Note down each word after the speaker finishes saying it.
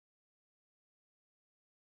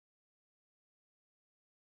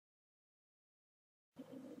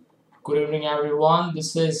Good evening, everyone.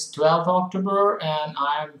 This is 12th October, and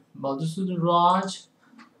I'm Madhusudan Raj,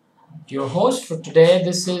 your host for today.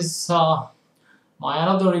 This is my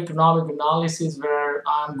another economic analysis where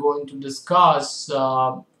I'm going to discuss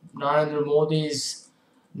Narendra Modi's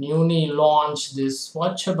newly launched this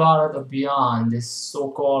Swaccha Bharat Abhiyan, this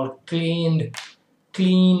so-called clean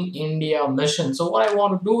India mission. So what I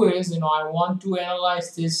want to do is, I want to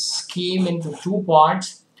analyze this scheme into two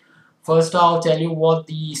parts. First, I'll tell you what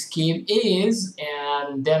the scheme is,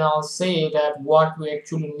 and then I'll say that what we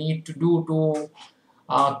actually need to do to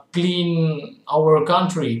clean our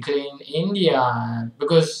country, clean India,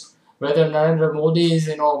 because whether Narendra Modi's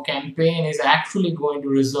campaign is actually going to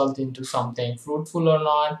result into something fruitful or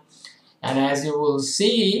not. And as you will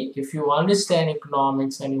see, if you understand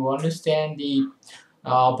economics and you understand the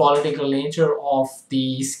political nature of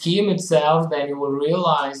the scheme itself, then you will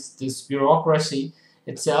realize this bureaucracy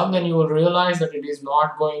itself, then you will realize that it is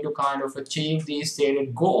not going to kind of achieve these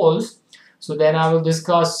stated goals. So then I will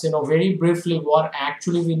discuss, very briefly what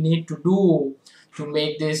actually we need to do to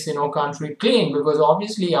make this, country clean. Because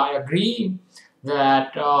obviously I agree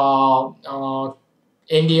that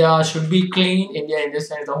India should be clean. India, in the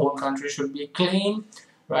sense, the whole country should be clean,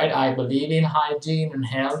 right? I believe in hygiene and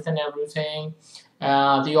health and everything.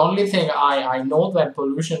 The only thing I know that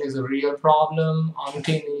pollution is a real problem,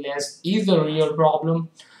 uncleanliness is a real problem.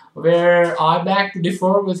 Where I beg to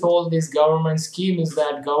differ with all this government scheme is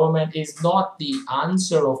that government is not the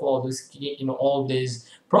answer of all this, all these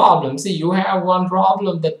problems. See, you have one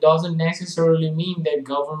problem that doesn't necessarily mean that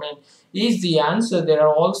government is the answer. There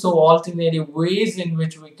are also alternative ways in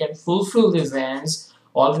which we can fulfill these ends,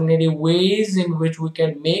 alternative ways in which we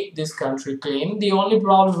can make this country clean. The only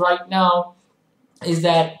problem right now is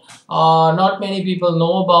that not many people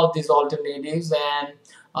know about these alternatives,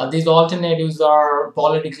 and these alternatives are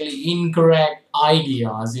politically incorrect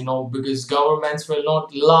ideas, because governments will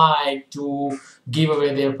not like to give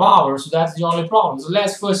away their power. So that's the only problem. So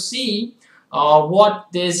let's first see what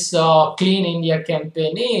this Clean India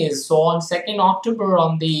campaign is. So on 2nd October,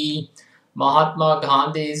 on the Mahatma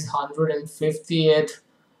Gandhi's 150th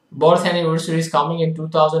birth anniversary is coming in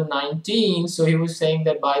 2019, so he was saying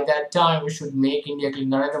that by that time we should make India clean.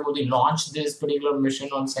 Narendra Modi launched this particular mission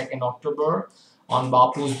on 2nd October on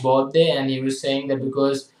Bapu's birthday, and he was saying that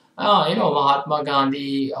because Mahatma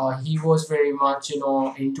Gandhi, he was very much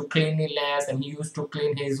into cleanliness, and he used to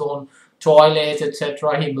clean his own toilets,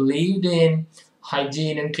 etc. He believed in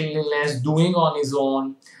hygiene and cleanliness doing on his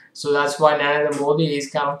own. So that's why Narendra Modi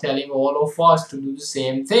is kind of telling all of us to do the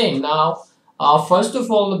same thing. Now, first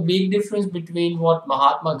of all, the big difference between what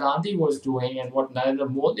Mahatma Gandhi was doing and what Narendra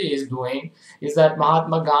Modi is doing is that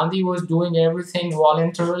Mahatma Gandhi was doing everything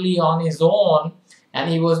voluntarily on his own,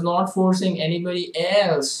 and he was not forcing anybody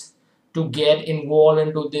else to get involved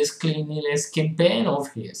into this cleanliness campaign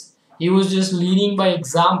of his. He was just leading by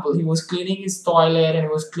example. He was cleaning his toilet and he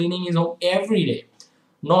was cleaning his home every day.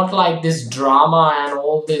 Not like this drama and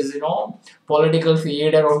all this, political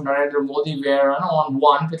theater of Narendra Modi, where on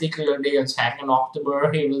one particular day on 2nd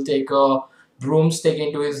October, he will take a broomstick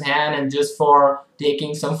into his hand and just for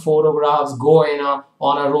taking some photographs, go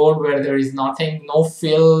on a road where there is nothing, no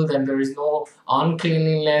filth, and there is no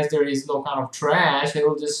uncleanliness, there is no kind of trash. He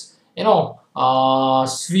will just,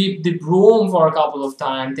 sweep the broom for a couple of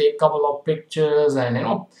times, take a couple of pictures, and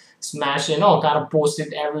smash, kind of post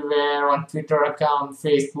it everywhere on Twitter account,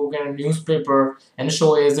 Facebook, and a newspaper, and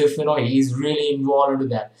show as if he's really involved into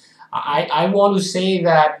that. I want to say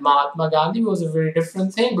that Mahatma Gandhi was a very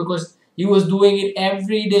different thing because he was doing it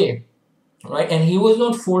every day, right? And he was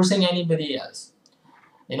not forcing anybody else.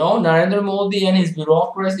 Narendra Modi and his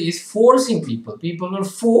bureaucracy is forcing people. People were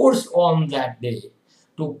forced on that day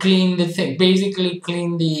to clean the thing, basically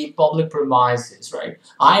clean the public premises, right?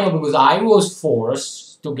 I know because I was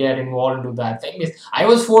forced to get involved into that thing. I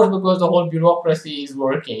was forced because the whole bureaucracy is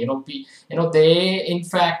working. They, in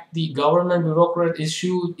fact, the government bureaucrat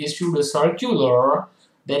issued a circular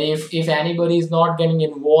that if anybody is not getting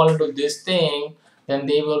involved into this thing, then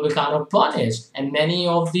they will be kind of punished. And many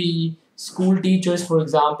of the school teachers, for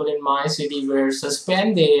example, in my city, were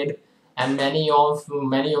suspended, and many of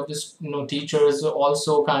the teachers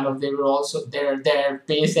also kind of, they were also their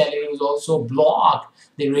pay salary was also blocked.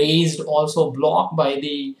 They raised also blocked by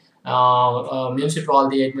the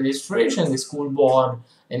municipality administration, the school board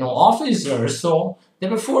officers. So they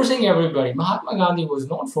were forcing everybody. Mahatma Gandhi was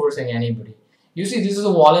not forcing anybody. You see, this is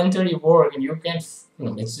a voluntary work, and you can't,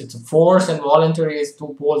 it's a force, and voluntary is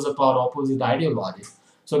two poles apart, opposite ideologies.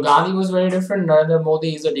 So Gandhi was very different. Narendra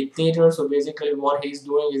Modi is a dictator. So basically what he's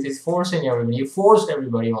doing is he's forcing everybody. He forced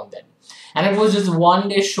everybody on that. And it was just one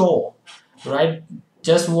day show, right?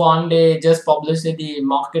 Just one day, just publicity,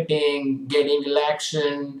 marketing, getting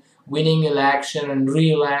election, winning election and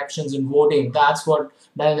re-elections and voting. That's what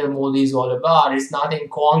Narendra Modi is all about. It's nothing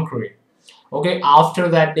concrete. Okay, after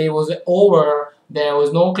that day was over, there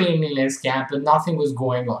was no cleanliness campaign, nothing was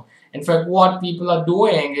going on. In fact, what people are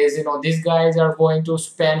doing is, these guys are going to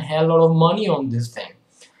spend hell lot of money on this thing.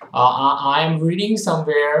 I am reading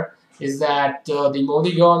somewhere is that the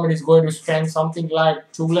Modi government is going to spend something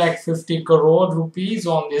like 250 crore rupees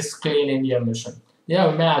on this Clean India mission. Yeah,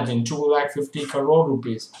 imagine 250 crore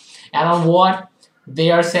rupees. And on what? They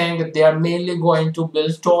are saying that they are mainly going to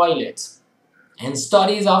build toilets. And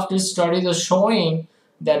studies after studies are showing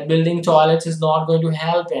that building toilets is not going to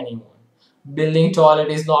help anyone. Building toilet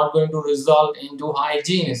is not going to result into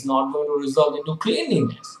hygiene, it's not going to result into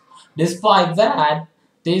cleanliness. Despite that,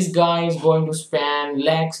 this guy is going to spend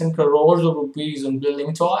lakhs and crores of rupees on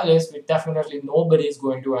building toilets, which definitely nobody is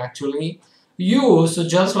going to actually use. So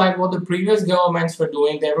just like what the previous governments were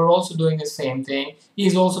doing, they were also doing the same thing.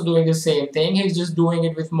 He's also doing the same thing. He's just doing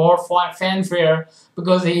it with more fanfare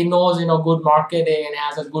because he knows, good marketing and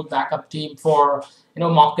has a good backup team for,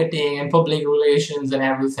 marketing and public relations and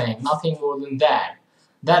everything. Nothing more than that.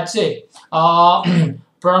 That's it. Pranav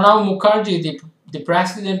Mukherjee, the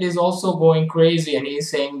president, is also going crazy, and he's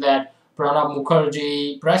saying that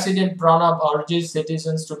President Pranab urges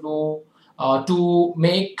citizens to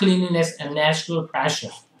make cleanliness a national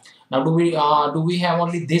passion. Now, do we have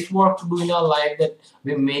only this work to do in our life, that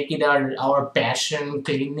we make it our passion,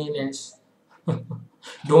 cleanliness?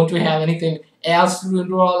 Don't we have anything else to do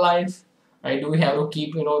in our life? Right? Do we have to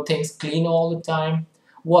keep things clean all the time?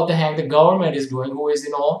 What the heck the government is doing? Who is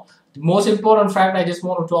the most important fact I just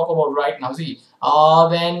want to talk about right now? See,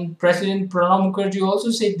 then President Pranab Mukherjee also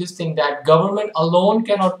said this thing that government alone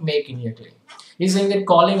cannot make India clean. He's saying that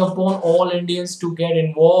calling upon all Indians to get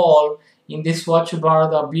involved in this Swaccha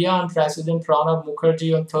Bharat Abhiyan. President Pranab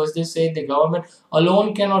Mukherjee on Thursday said the government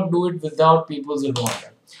alone cannot do it without people's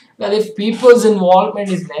involvement. Well, if people's involvement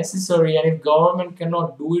is necessary and if government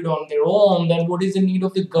cannot do it on their own, then what is the need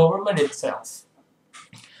of the government itself?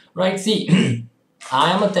 Right? See,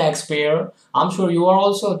 I am a taxpayer. I'm sure you are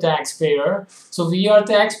also a taxpayer. So we are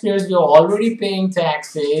taxpayers. We are already paying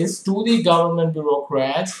taxes to the government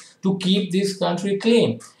bureaucrats to keep this country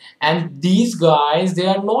clean. And these guys, they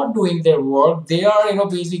are not doing their work. They are,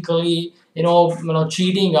 basically,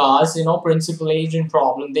 cheating us. Principal agent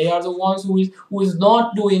problem. They are the ones who is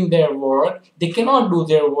not doing their work. They cannot do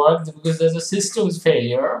their work because there's a systems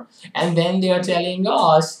failure. And then they are telling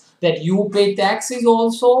us that you pay taxes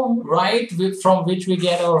also, right? From which we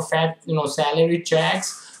get our fat, salary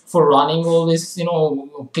checks for running all this,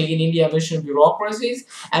 clean India mission bureaucracies.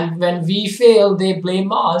 And when we fail, they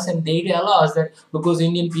blame us and they tell us that because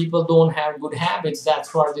Indian people don't have good habits,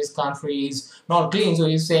 that's why this country is not clean. So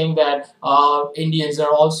he's saying that Indians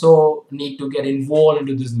are also need to get involved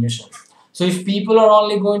into this mission. So if people are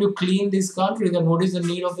only going to clean this country, then what is the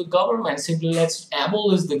need of the government? Simply let's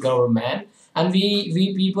abolish the government, and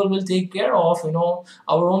we people will take care of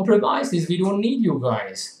our own premises. We don't need you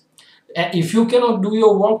guys. And if you cannot do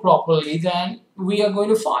your work properly, then we are going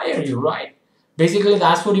to fire you, right? Basically,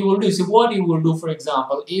 that's what you will do. See, what you will do, for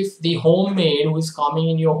example, if the homemaid who is coming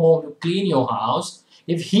in your home to clean your house,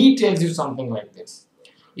 if he tells you something like this,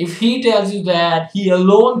 if he tells you that he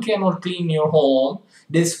alone cannot clean your home,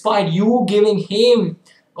 despite you giving him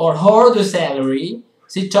or her the salary,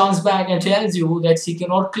 she turns back and tells you that she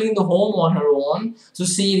cannot clean the home on her own, so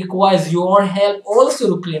she requires your help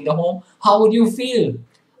also to clean the home, how would you feel?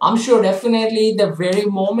 I'm sure definitely the very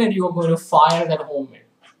moment you are going to fire that homemaid,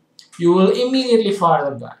 you will immediately fire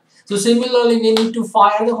that guy. So similarly, we need to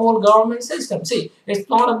fire the whole government system. See, it's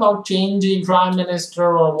not about changing prime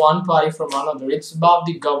minister or one party from another. It's about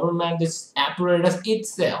the government, this apparatus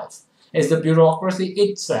itself. It's the bureaucracy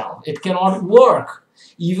itself. It cannot work.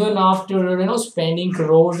 Even after spending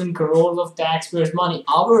crores and crores of taxpayers' money,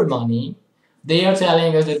 our money, they are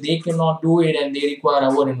telling us that they cannot do it and they require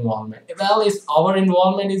our involvement. Well, if our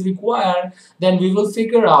involvement is required, then we will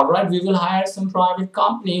figure out, right? We will hire some private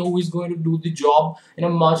company who is going to do the job in a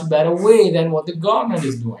much better way than what the government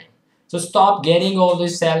is doing. So stop getting all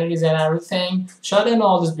these salaries and everything, shut in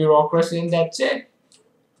all this bureaucracy, and that's it.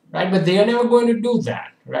 Right? But they are never going to do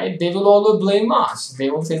that, right? They will always blame us.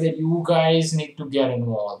 They will say that you guys need to get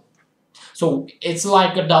involved. So it's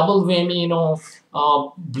like a double whammy,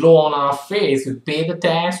 blow on our face. We pay the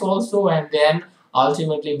tax also, and then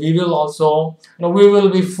ultimately we will also, we will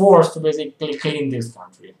be forced to basically clean this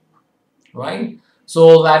country, right?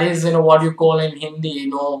 So that is, what you call in Hindi,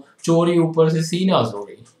 chori upar se seena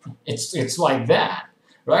chori. It's like that,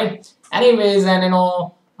 right? Anyways, and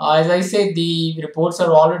As I said, the reports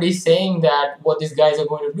are already saying that what these guys are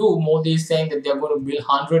going to do. Modi is saying that they're going to build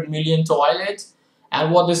 100 million toilets,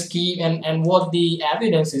 and what the scheme and what the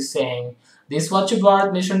evidence is saying. The Swaccha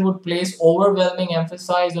Bharat mission would place overwhelming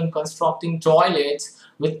emphasis on constructing toilets,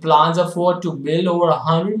 with plans afoot to build over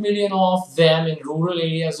 100 million of them in rural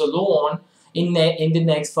areas alone in the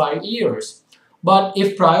next 5 years. But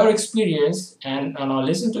if prior experience, and now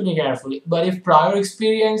listen to me carefully, but if prior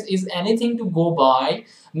experience is anything to go by,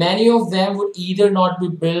 many of them would either not be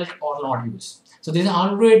built or not used. So these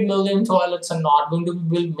 100 million toilets are not going to be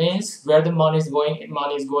built, means where the money is going,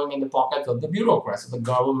 money is going in the pockets of the bureaucrats, the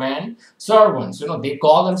government servants. They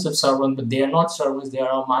call themselves servants, but they are not servants, they are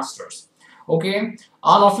our masters. Okay,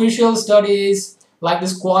 unofficial studies like the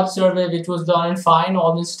squad survey, which was done in 5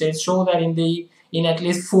 northern states, show that in at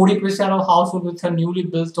least 40% of households with a newly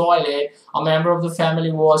built toilet, a member of the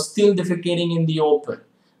family was still defecating in the open.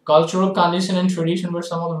 Cultural condition and tradition were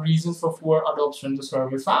some of the reasons for poor adoption, the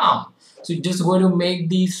survey found. So just going to make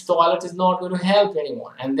these toilets is not going to help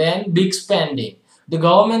anyone. And then big spending. The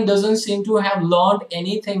government doesn't seem to have learned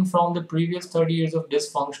anything from the previous 30 years of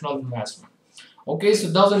dysfunctional investment. Okay, so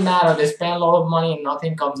it doesn't matter, they spend a lot of money and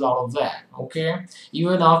nothing comes out of that. Okay,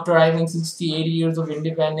 even after I think 60-80 years of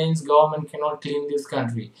independence, government cannot clean this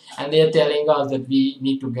country, and they are telling us that we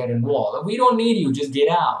need to get involved. We don't need you, just get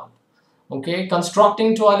out. Okay,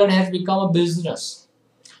 constructing toilet has become a business.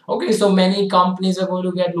 Okay, so many companies are going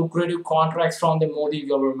to get lucrative contracts from the Modi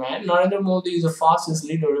government. Narendra Modi is the fastest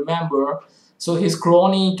leader, remember. So his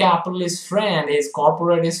crony capitalist friend, his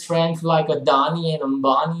corporatist friends like Adani and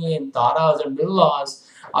Ambani and Taras and Birlas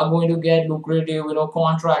are going to get lucrative,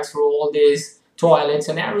 contracts for all these toilets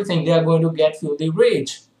and everything. They are going to get filthy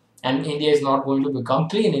rich, and India is not going to become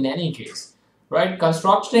clean in any case, right?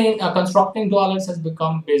 Constructing toilets has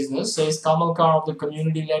become business, says Kamal Kar of the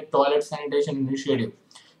community-led toilet sanitation initiative.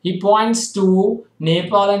 He points to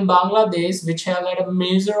Nepal and Bangladesh, which have had a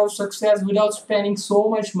measure of success without spending so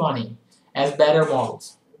much money, as better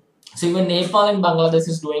models. So even Nepal and Bangladesh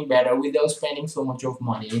is doing better without spending so much of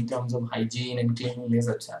money in terms of hygiene and cleanliness,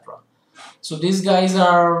 etc. So these guys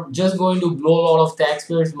are just going to blow a lot of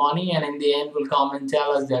taxpayers' money, and in the end will come and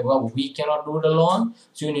tell us that, well, we cannot do it alone,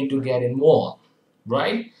 so you need to get involved,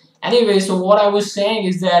 right? Anyway, so what I was saying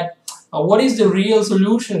is that what is the real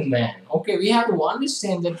solution then? Okay, we have to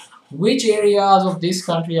understand that which areas of this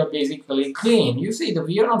country are basically clean. You see, that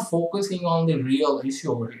we are not focusing on the real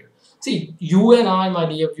issue over here. See, you and I, my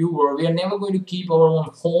dear viewer, we are never going to keep our own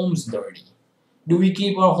homes dirty. Do we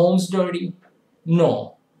keep our homes dirty?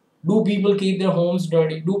 No. Do people keep their homes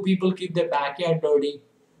dirty? Do people keep their backyard dirty?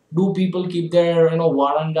 Do people keep their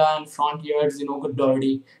veranda and front yards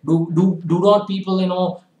dirty? Do not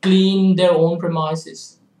people clean their own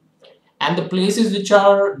premises? And the places which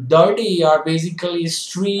are dirty are basically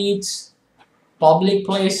streets, public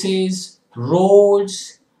places,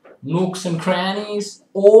 roads, nooks and crannies.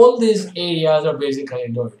 All these areas are basically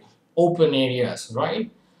dirty, open areas,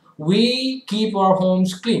 right? We keep our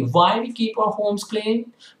homes clean. Why we keep our homes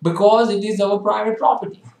clean? Because it is our private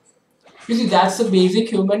property. You see, that's the basic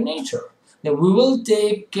human nature. That we will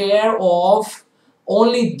take care of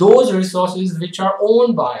only those resources which are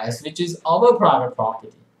owned by us, which is our private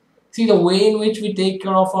property. See, the way in which we take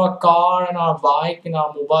care of our car and our bike and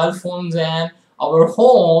our mobile phones and our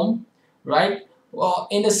home, right? Well,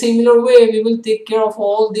 in a similar way, we will take care of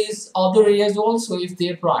all these other areas also if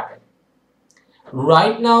they're private.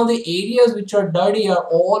 Right now, the areas which are dirty are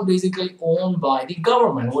all basically owned by the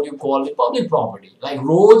government, what you call the public property. Like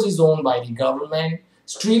roads is owned by the government,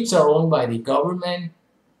 streets are owned by the government,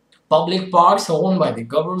 public parks are owned by the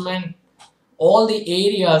government. All the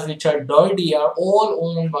areas which are dirty are all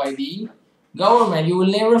owned by the government. You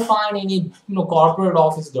will never find any corporate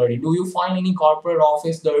office dirty. Do you find any corporate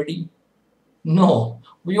office dirty? No,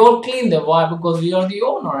 we all clean them. Why? Because we are the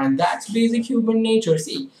owner, and that's basic human nature.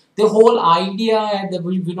 See, the whole idea that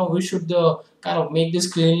we should kind of make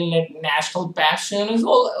this cleanliness national passion is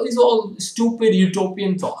all stupid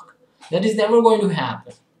utopian talk. That is never going to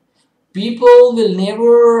happen. People will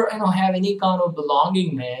never have any kind of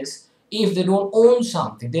belongingness if they don't own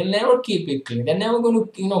something. They'll never keep it clean. They're never going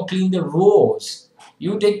to clean the roads.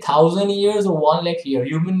 You take 1,000 years or 1 lakh year.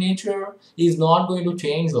 Human nature is not going to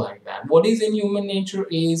change like that. What is in human nature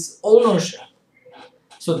is ownership.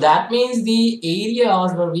 So that means the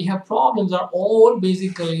areas where we have problems are all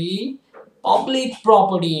basically public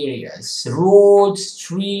property areas. Roads,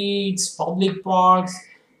 streets, public parks,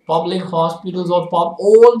 public hospitals, or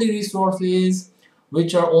all the resources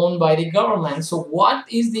which are owned by the government. So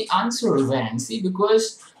what is the answer then? See,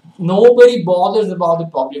 because Nobody bothers about the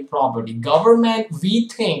public property. Government, we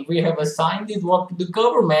think we have assigned this work to the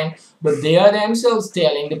government, but they are themselves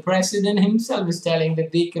telling, the president himself is telling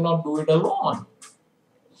that they cannot do it alone.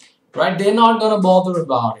 Right? They're not going to bother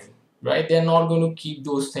about it. Right? They're not going to keep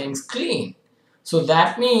those things clean. So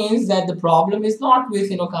that means that the problem is not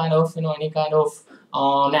with any kind of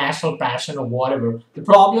national passion or whatever. The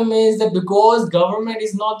problem is that because government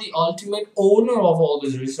is not the ultimate owner of all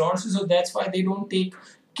these resources, so that's why they don't take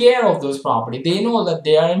care of those property. They know that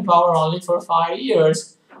they are in power only for 5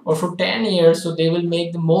 years or for 10 years, so they will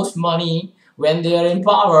make the most money when they are in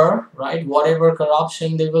power, right? Whatever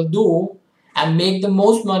corruption they will do and make the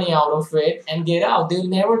most money out of it and get out. They'll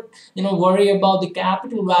never worry about the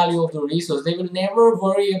capital value of the resource. They will never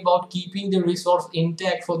worry about keeping the resource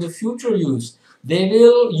intact for the future use. They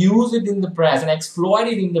will use it in the present, exploit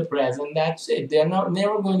it in the present. That's it. They're not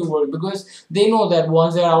never going to worry because they know that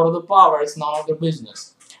once they're out of the power, it's none of their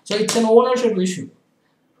business. So it's an ownership issue.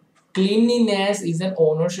 Cleanliness is an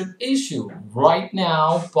ownership issue. Right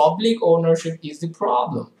now, public ownership is the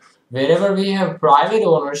problem. Wherever we have private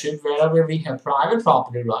ownership, wherever we have private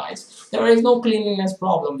property rights, there is no cleanliness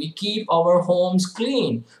problem. We keep our homes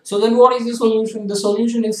clean. So then what is the solution? The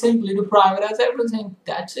solution is simply to privatize everything.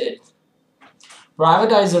 That's it.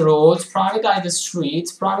 Privatize the roads, privatize the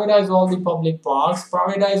streets, privatize all the public parks,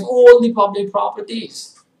 privatize all the public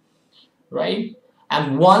properties. Right?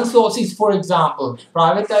 And one source is, for example,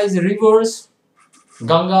 privatize the rivers.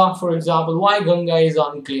 Ganga, for example. Why Ganga is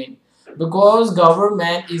unclean? Because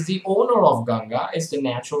government is the owner of Ganga. It's the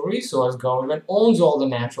natural resource. Government owns all the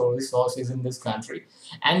natural resources in this country.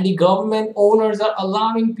 And the government owners are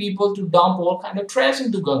allowing people to dump all kind of trash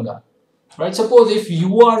into Ganga. Right? Suppose if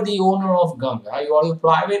you are the owner of Ganga, you are the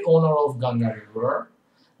private owner of Ganga River,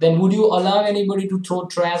 then would you allow anybody to throw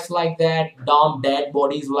trash like that, dump dead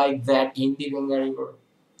bodies like that in the Ganga River?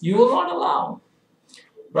 You will not allow.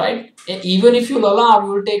 Right? And even if you'll allow,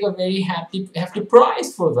 you will take a very hefty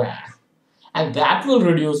price for that. And that will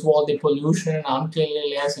reduce all the pollution and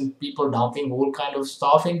uncleanliness and people dumping all kind of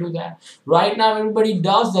stuff into that. Right now, everybody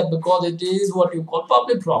does that because it is what you call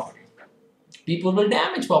public property. People will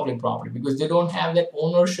damage public property because they don't have that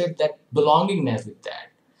ownership, that belongingness with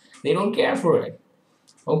that. They don't care for it.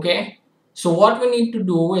 Okay? So what we need to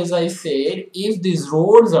do, as I said, if these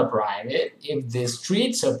roads are private, if these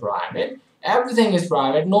streets are private, everything is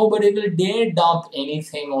private. Nobody will dare dump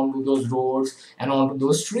anything onto those roads and onto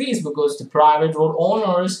those streets because the private road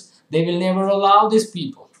owners, they will never allow these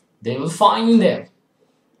people. They will fine them.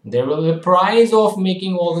 There will be a price of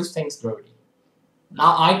making all these things dirty.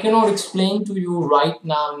 Now, I cannot explain to you right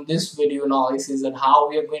now in this video analysis that how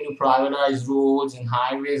we are going to privatize roads and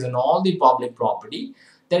highways and all the public property.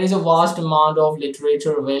 There is a vast amount of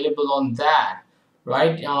literature available on that.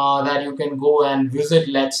 Right, that you can go and visit,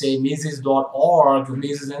 let's say, Mises.org,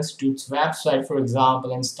 Mises Institute's website, for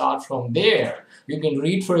example, and start from there. You can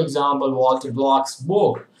read, for example, Walter Block's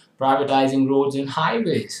book, Privatizing Roads and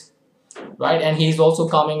Highways, right? And he's also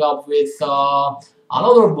coming up with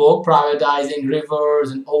another book, Privatizing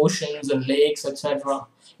Rivers and Oceans and Lakes, etc.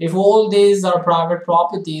 If all these are private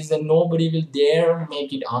properties, then nobody will dare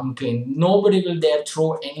make it unclean. Nobody will dare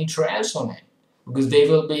throw any trash on it because they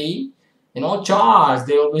will be charged.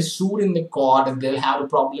 They will be sued in the court and they'll have to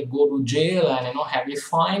probably go to jail and heavy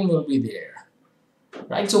fine will be there.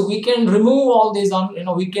 Right? So we can remove all these,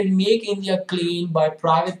 we can make India clean by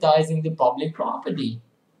privatizing the public property.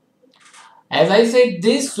 As I said,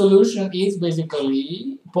 this solution is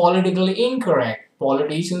basically politically incorrect.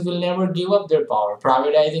 Politicians will never give up their power.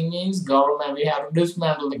 Privatizing means government, we have to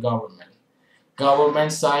dismantle the government.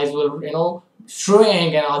 Government size will,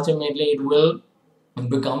 shrink and ultimately it will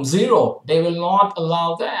become zero. They will not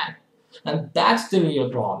allow that. And that's the real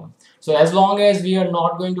problem. So as long as we are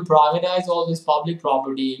not going to privatize all this public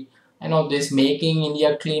property, this making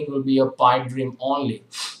India clean will be a pipe dream only.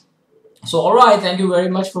 So alright, thank you very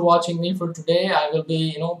much for watching me for today. I will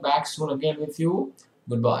be back soon again with you.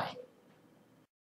 Goodbye.